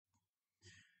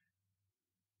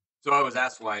So I was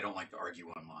asked why I don't like to argue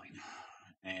online.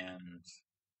 And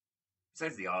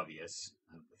besides the obvious,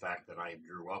 the fact that I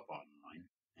grew up online,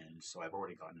 and so I've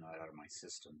already gotten that out of my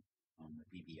system on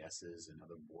the BBSs and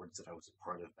other boards that I was a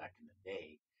part of back in the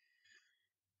day.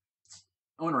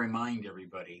 I want to remind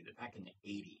everybody that back in the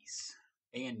 80s,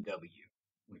 A&W,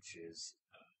 which is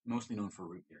mostly known for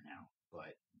root beer now,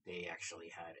 but they actually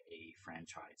had a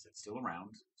franchise that's still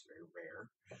around. It's very rare.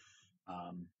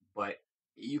 But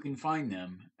you can find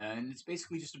them, and it's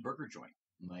basically just a burger joint,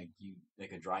 like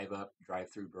a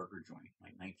drive-through burger joint,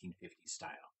 like 1950s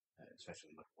style,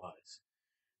 especially what it was.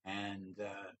 And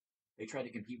they tried to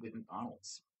compete with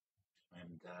McDonald's,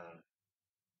 and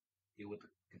deal with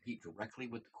compete directly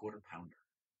with the quarter pounder,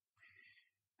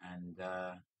 and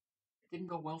it didn't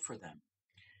go well for them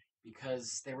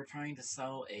because they were trying to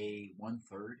sell a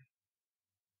 1/3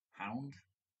 pound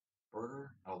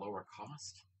burger at a lower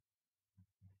cost,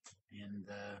 and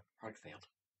the product failed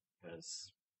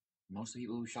because most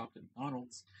people who shopped at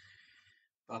McDonald's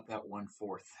thought that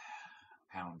 1/4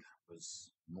 pound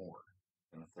was more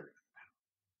than a third of a pound.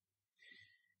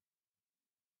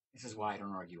 This is why I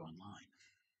don't argue online.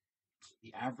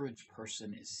 The average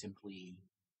person is simply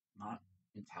not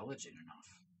intelligent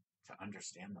enough to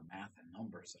understand the math and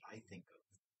numbers that I think of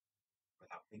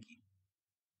without thinking.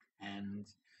 And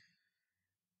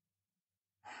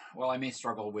while I may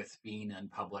struggle with being in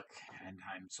public and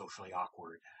I'm socially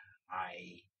awkward,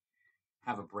 I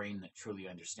have a brain that truly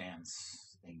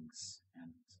understands things.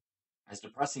 And as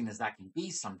depressing as that can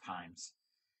be sometimes,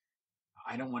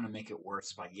 I don't want to make it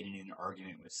worse by getting in an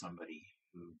argument with somebody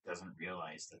who doesn't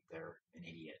realize that they're an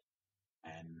idiot.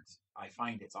 And I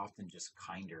find it's often just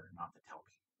kinder not to tell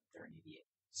people that they're an idiot.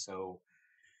 So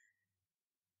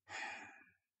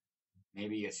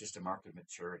maybe it's just a mark of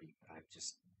maturity, but I've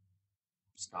just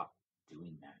stopped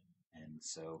doing that. And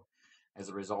so as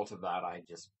a result of that, I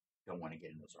just don't want to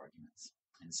get in those arguments.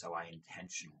 And so I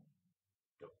intentionally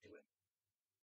don't do it.